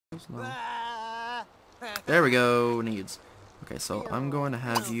No. There we go. Needs. Okay, so I'm going to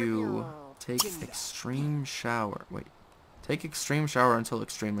have you take extreme shower. Wait. Take extreme shower until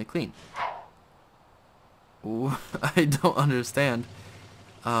extremely clean. Ooh, I don't understand.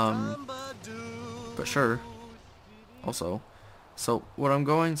 But sure. Also, so what I'm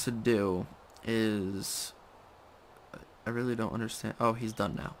going to do is... I really don't understand. Oh, he's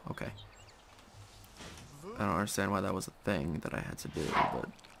done now. Okay. I don't understand why that was a thing that I had to do, but...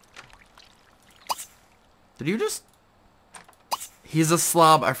 Did you just... He's a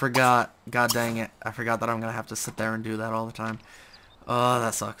slob, I forgot. God dang it. I forgot that I'm gonna have to sit there and do that all the time. Oh,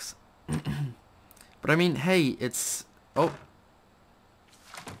 that sucks. But I mean, hey, it's... Oh.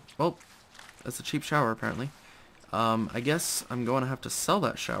 Well, that's a cheap shower, apparently. I guess I'm going to have to sell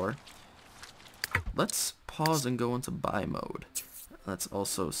that shower. Let's pause and go into buy mode. Let's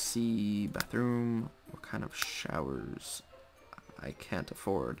also see bathroom. What kind of showers? I can't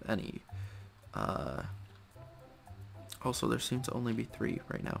afford any. Also, there seem to only be 3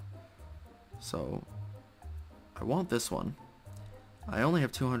 right now. So, I want this one. I only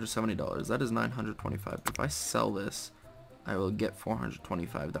have $270. That is $925. If I sell this, I will get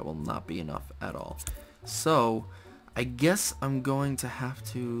 $425. That will not be enough at all. So, I guess I'm going to have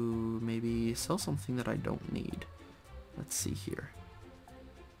to maybe sell something that I don't need. Let's see here.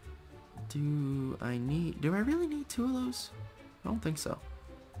 Do I really need 2 of those? I don't think so.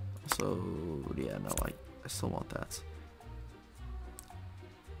 So, yeah, no, I still want that.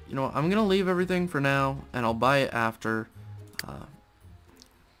 You know what, I'm gonna leave everything for now, and I'll buy it after.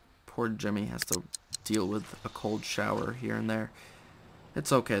 Poor Jimmy has to deal with a cold shower here and there.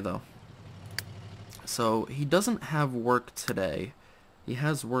 It's okay, though. So, he doesn't have work today. He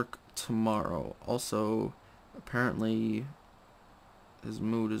has work tomorrow. Also, apparently, his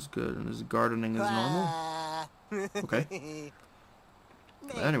mood is good, and his gardening is normal. Okay.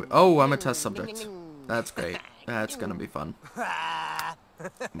 Anyway, oh, I'm a test subject. That's great. That's gonna be fun.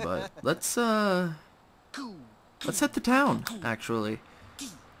 But let's head to town, actually.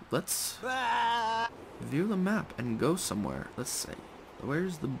 Let's view the map and go somewhere. Let's see.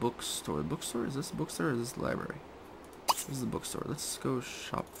 Where's the bookstore? The bookstore? Is this the bookstore or is this the library? This is the bookstore. Let's go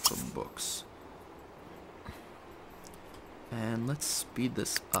shop for books. And let's speed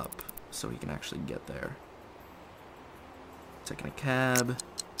this up so he can actually get there. Taking a cab.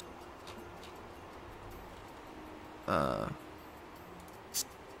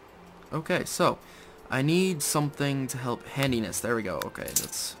 Okay, so I need something to help handiness. There we go. Okay,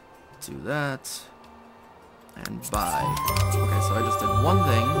 let's do that. And buy. Okay, so I just did one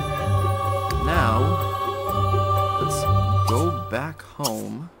thing. Now, let's go back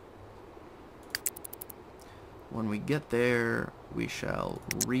home. When we get there, we shall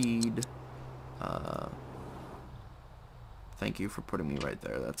read. Thank you for putting me right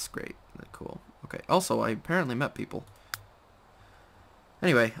there. That's great. That's cool. Okay, also, I apparently met people.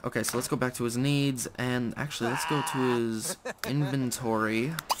 Anyway, okay, so let's go back to his needs, and actually, let's go to his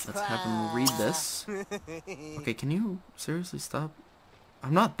inventory. Let's have him read this. Okay, can you seriously stop?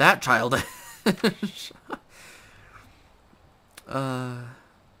 I'm not that childish.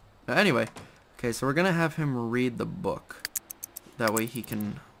 Anyway, okay, so we're gonna have him read the book. That way he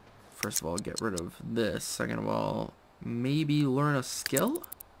can, first of all, get rid of this. Second of all, maybe learn a skill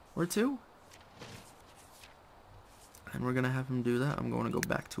or 2. And we're gonna have him do that. I'm going to go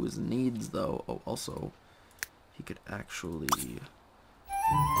back to his needs, though. Oh, also, he could actually...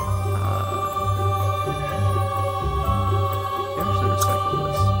 recycle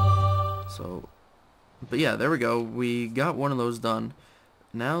this. So, but yeah, there we go. We got one of those done.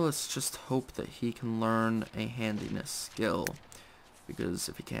 Now let's just hope that he can learn a handiness skill. Because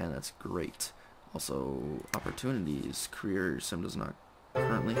if he can, that's great. Also, opportunities. Career sim does not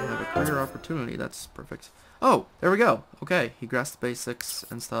currently have a career opportunity. That's perfect. Oh, there we go. Okay, he grasped the basics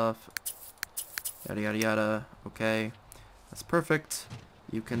and stuff. Yada yada yada. Okay, that's perfect.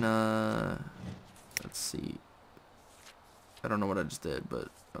 You can let's see. I don't know what I just did, but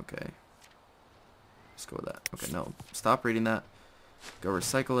okay. Let's go with that. Okay, no, stop reading that. Go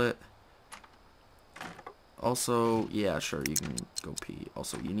recycle it. Also, yeah, sure, you can go pee.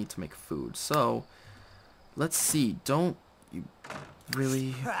 Also, you need to make food. So, let's see. Don't you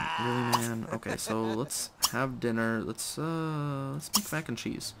really, man? Okay, so let's have dinner. Let's make mac and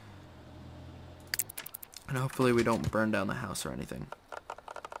cheese. And hopefully we don't burn down the house or anything.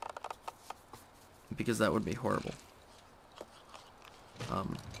 Because that would be horrible.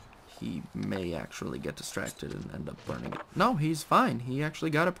 He may actually get distracted and end up burning it. No, he's fine. He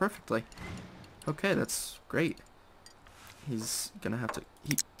actually got it perfectly. Okay, that's great. He's gonna have to...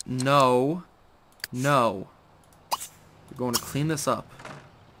 No. No. We're going to clean this up.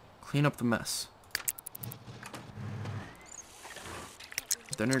 clean up the mess.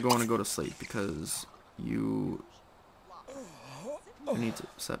 Then you're going to go to sleep because you need to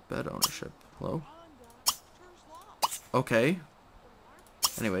set bed ownership. Hello? Okay.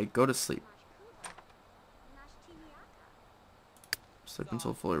 Anyway, go to sleep. Sleep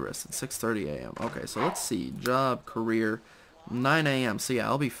until fully rested. 6:30 a.m. Okay, so let's see. Job, career, 9 a.m. So yeah,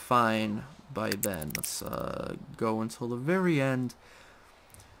 I'll be fine by then. Let's go until the very end.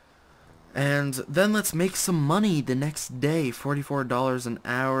 And then let's make some money the next day. $44 an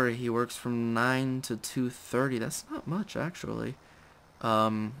hour. He works from 9 to 2:30. That's not much, actually.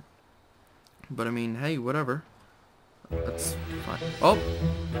 But I mean, hey, whatever. That's fine. Oh!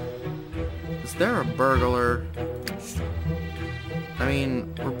 Is there a burglar? I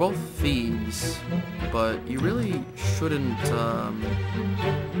mean, we're both thieves, but you really shouldn't,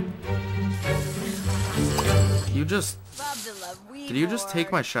 you just... Did you just take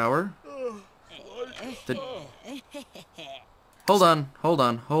my shower? Hold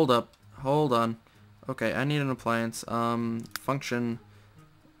on. Okay, I need an appliance. Function,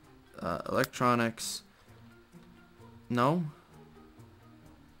 electronics. No?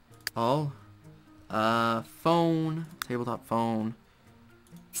 All? Phone, tabletop phone.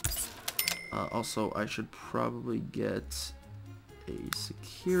 Also, I should probably get a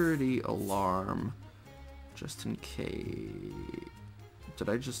security alarm just in case. Did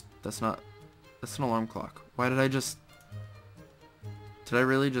I just... That's not... That's an alarm clock. Why did I just... Did I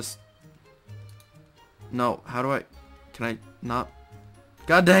really just... No, how do I... Can I not...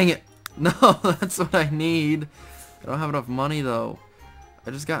 God dang it! No, that's what I need. I don't have enough money, though.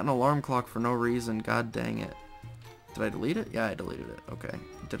 I just got an alarm clock for no reason. God dang it. Did I delete it? Yeah, I deleted it. Okay.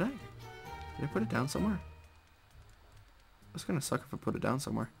 Did I? Did I put it down somewhere? It's gonna suck if I put it down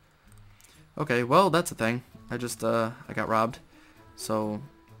somewhere. Okay, well, that's a thing. I just, I got robbed. So...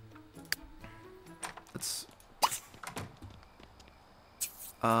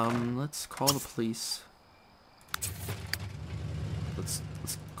 let's call the police. Let's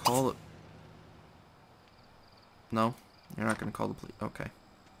call it... No? You're not gonna call the police. Okay.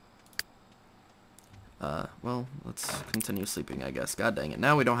 Well, let's continue sleeping, I guess. God dang it.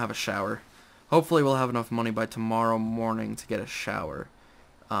 Now we don't have a shower. Hopefully we'll have enough money by tomorrow morning to get a shower.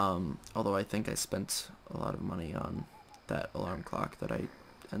 Although I think I spent a lot of money on that alarm clock that I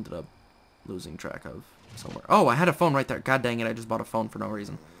ended up losing track of somewhere. Oh, I had a phone right there. God dang it, I just bought a phone for no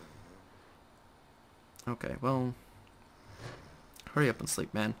reason. Okay, well... Hurry up and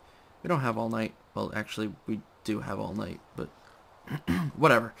sleep, man. We don't have all night. Well, actually, we do have all night, but...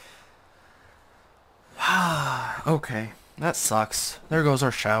 whatever. Okay, that sucks. There goes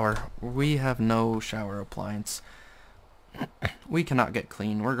our shower. We have no shower appliance. We cannot get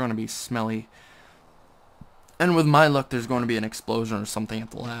clean. We're going to be smelly. And with my luck, there's going to be an explosion or something at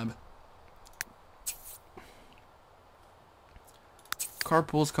the lab.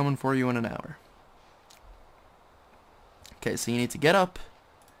 Carpool's coming for you in an hour. Okay, so you need to get up.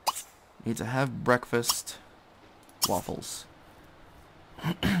 You need to have breakfast. Waffles.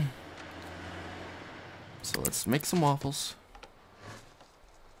 So let's make some waffles.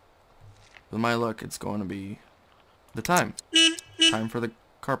 With my luck, it's going to be the time. Time for the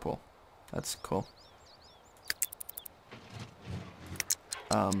carpool. That's cool.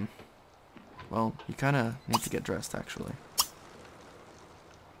 Well, you kind of need to get dressed, actually.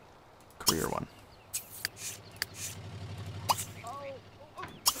 Career one.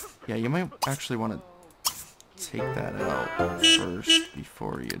 Yeah, you might actually want to take that out first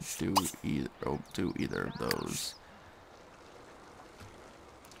before you do either of those.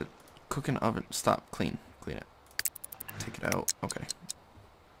 Cooking oven. Stop. Clean it. Take it out. Okay.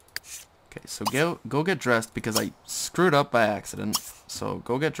 Okay, so go get dressed because I screwed up by accident. So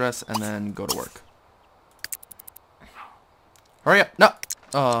go get dressed and then go to work. Hurry up! No!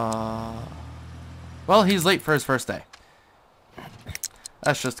 Well, he's late for his first day.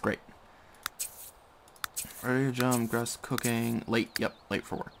 That's just great. Ready to jump, dressed, cooking, late. Yep, late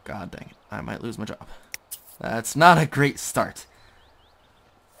for work. God dang it. I might lose my job. That's not a great start.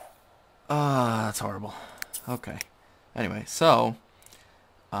 That's horrible. Okay. Anyway, so...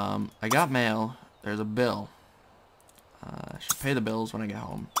 I got mail. There's a bill. I should pay the bills when I get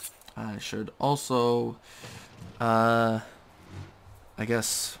home. I should also, I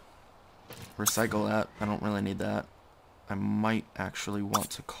guess, recycle that. I don't really need that. I might actually want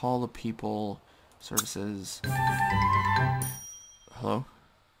to call the people, services. Hello?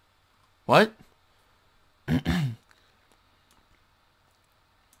 What?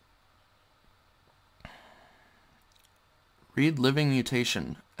 Read living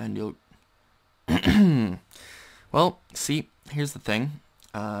mutation and you'll... Well, see, here's the thing.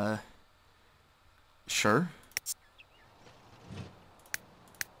 Sure.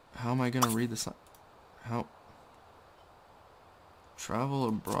 How am I gonna read this? How? Travel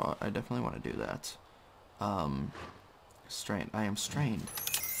abroad. I definitely want to do that. Strained. I am strained.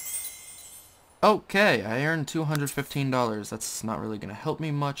 Okay, I earned $215. That's not really going to help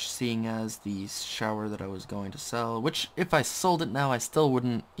me much, seeing as the shower that I was going to sell, which if I sold it now, I still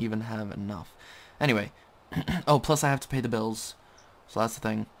wouldn't even have enough. Anyway, oh, plus I have to pay the bills, so that's the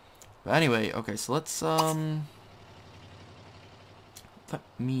thing. But anyway, okay, so let's, let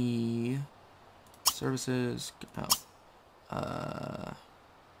me, services, no,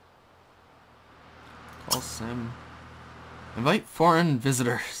 call sim, invite foreign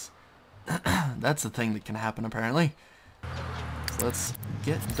visitors. That's the thing that can happen, apparently. So let's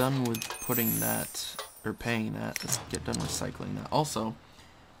get done with putting that, or paying that. Let's get done recycling that. Also,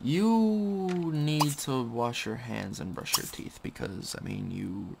 you need to wash your hands and brush your teeth because, I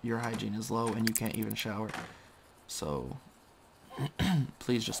mean, your hygiene is low and you can't even shower. So,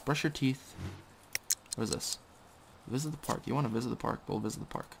 please just brush your teeth. What is this? Visit the park. You want to visit the park? We'll visit the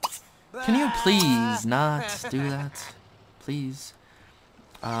park. Can you please not do that? Please.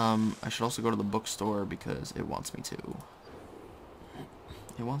 I should also go to the bookstore because it wants me to.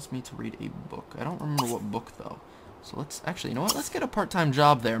 It wants me to read a book. I don't remember what book, though. So let's, actually, you know what? Let's get a part-time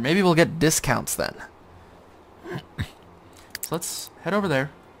job there. Maybe we'll get discounts then. So let's head over there.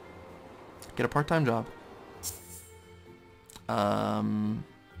 Get a part-time job.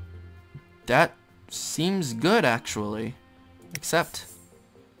 That seems good, actually. Except...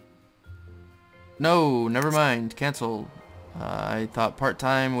 No, never mind. Cancel. I thought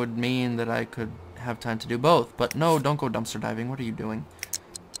part-time would mean that I could have time to do both, but no, don't go dumpster diving. What are you doing?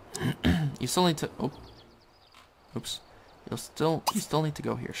 You still need to... Oh. Oops. You still need to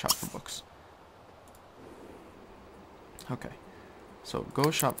go here. Shop for books. Okay. So, go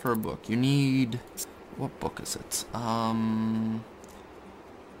shop for a book. You need... What book is it?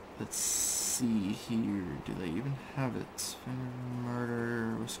 Let's see here. Do they even have it?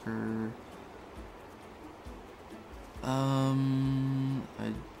 Murder, Whisker...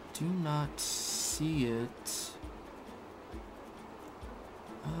 I do not see it.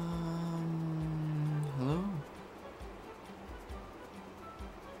 Hello?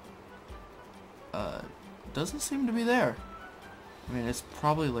 Doesn't seem to be there. I mean, it's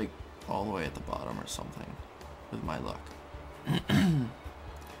probably, like, all the way at the bottom or something, with my luck.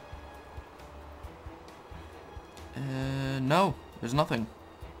 No, there's nothing.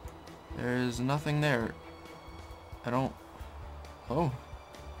 There's nothing there. I don't... Oh.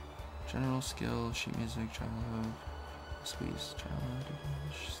 General skill, sheet music, child... Squeeze, child...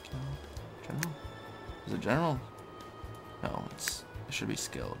 Skill... General? Is it general? No, it should be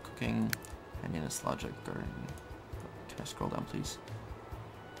skill. Cooking, handiness, logic, garden... Can I scroll down, please?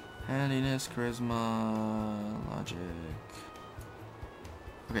 Handiness, charisma... Logic...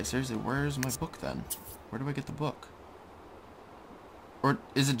 Okay, seriously, where's my book then? Where do I get the book? Or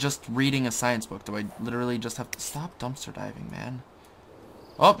is it just reading a science book? Do I literally just have to... Stop dumpster diving, man.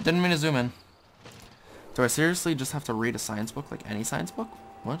 Oh, didn't mean to zoom in. Do I seriously just have to read a science book? Like any science book?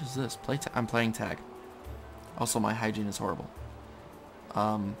 What is this? I'm playing tag. Also, my hygiene is horrible.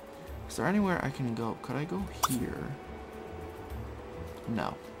 Is there anywhere I can go? Could I go here?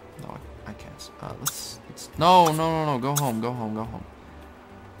 No. No, I can't. Let's... No. Go home.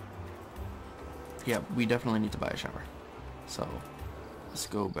 Yeah, we definitely need to buy a shower. So... Let's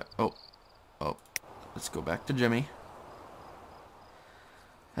go back. Oh. Let's go back to Jimmy.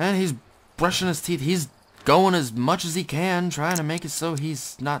 And he's brushing his teeth. He's going as much as he can, trying to make it so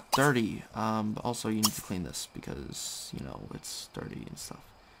he's not dirty. But also, you need to clean this because, you know, it's dirty and stuff.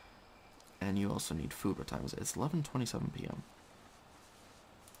 And you also need food. What time is it? It's 11:27 p.m.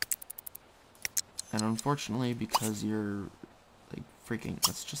 And unfortunately, because you're, like, freaking...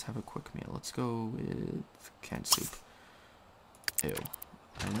 Let's just have a quick meal. Let's go with canned soup. Ew.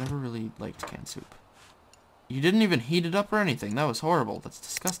 I never really liked canned soup. You didn't even heat it up or anything. That was horrible. That's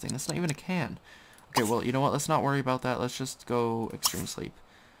disgusting. That's not even a can. Okay, well, you know what? Let's not worry about that. Let's just go extreme sleep.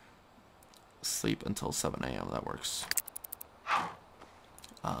 Sleep until 7 a.m. That works.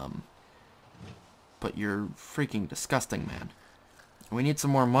 But you're freaking disgusting, man. We need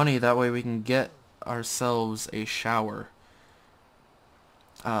some more money. That way we can get ourselves a shower.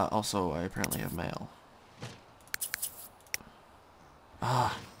 Also, I apparently have mail.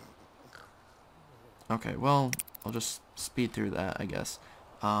 Okay, well, I'll just speed through that, I guess.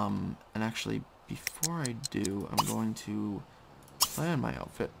 And actually, before I do, I'm going to plan my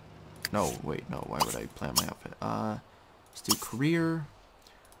outfit. No, wait, no, why would I plan my outfit? Let's do career.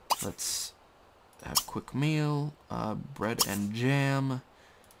 Let's have quick meal, bread and jam.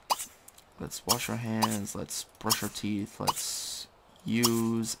 Let's wash our hands. Let's brush our teeth. Let's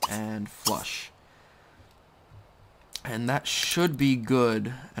use and flush. And that should be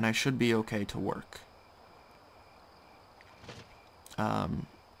good, and I should be okay to work.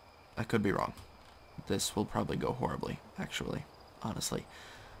 I could be wrong. This will probably go horribly, actually, honestly.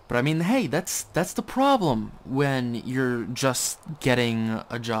 But I mean, hey, that's the problem when you're just getting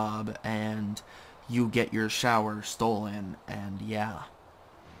a job and you get your shower stolen, and yeah.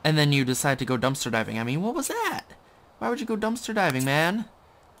 And then you decide to go dumpster diving. I mean, what was that? Why would you go dumpster diving, man?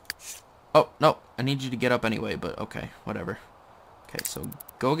 Oh, no, I need you to get up anyway, but okay, whatever. Okay, so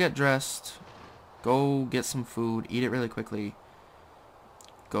go get dressed, go get some food, eat it really quickly,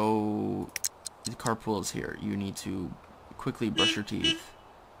 go, the carpool is here, you need to quickly brush your teeth,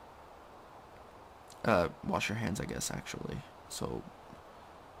 wash your hands, I guess, actually, so,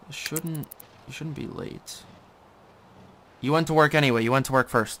 you shouldn't be late. You went to work anyway, you went to work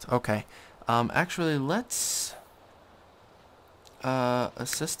first, okay. Actually, let's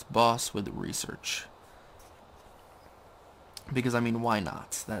assist boss with research. Because, I mean, why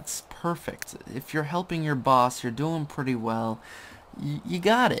not? That's perfect. If you're helping your boss, you're doing pretty well. You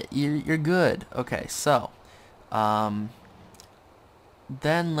got it. You're good. Okay, so. Then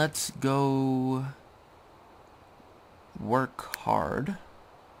let's go work hard.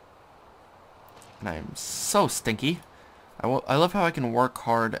 And I'm so stinky. I love how I can work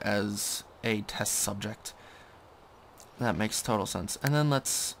hard as a test subject. That makes total sense. And then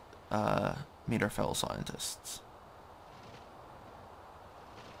let's meet our fellow scientists.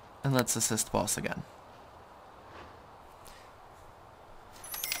 And let's assist boss again.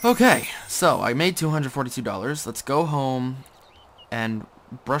 Okay, so I made $242. Let's go home and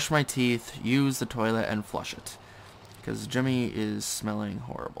brush my teeth, use the toilet, and flush it. Because Jimmy is smelling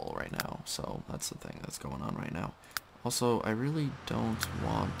horrible right now. So that's the thing that's going on right now. Also, I really don't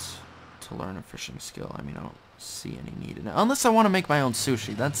want to learn a fishing skill. I mean, I don't see any need in it. Unless I want to make my own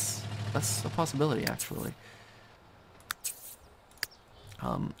sushi. That's a possibility, actually.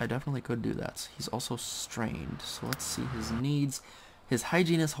 I definitely could do that. He's also strained, so let's see his needs. His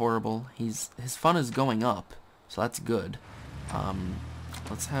hygiene is horrible. His fun is going up, so that's good.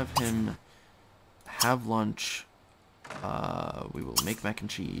 Let's have him have lunch. We will make mac and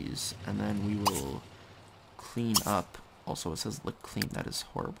cheese, and then we will clean up. Also, it says look clean. That is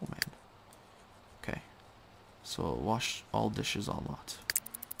horrible, man. Okay, so wash all dishes on lot.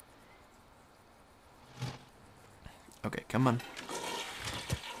 Okay, come on.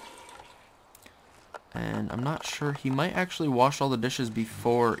 And I'm not sure, he might actually wash all the dishes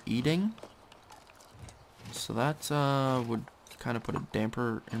before eating. So that would kind of put a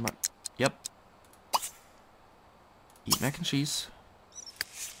damper in my... Yep. Eat mac and cheese.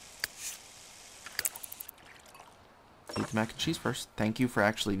 Eat the mac and cheese first. Thank you for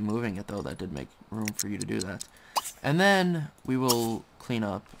actually moving it, though. That did make room for you to do that. And then we will clean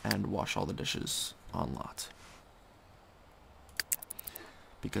up and wash all the dishes on lot.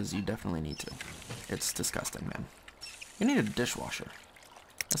 Because you definitely need to. It's disgusting, man. You need a dishwasher.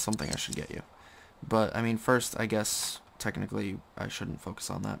 That's something I should get you. But, I mean, first, I guess, technically, I shouldn't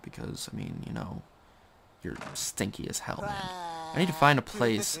focus on that because, I mean, you know, you're stinky as hell, man. I need to find a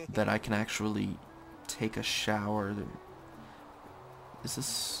place that I can actually take a shower. Is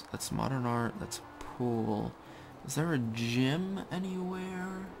this... That's modern art. That's a pool. Is there a gym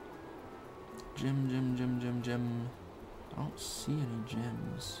anywhere? Gym. I don't see any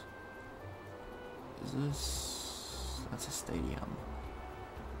gyms. Is this... That's a stadium.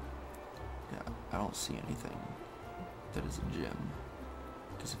 Yeah, I don't see anything that is a gym.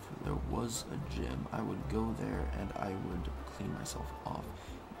 Because if there was a gym, I would go there and I would clean myself off.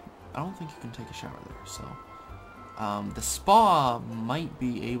 I don't think you can take a shower there, so... the spa might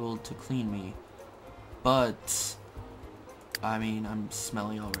be able to clean me, but... I mean, I'm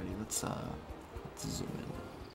smelly already. Let's zoom in.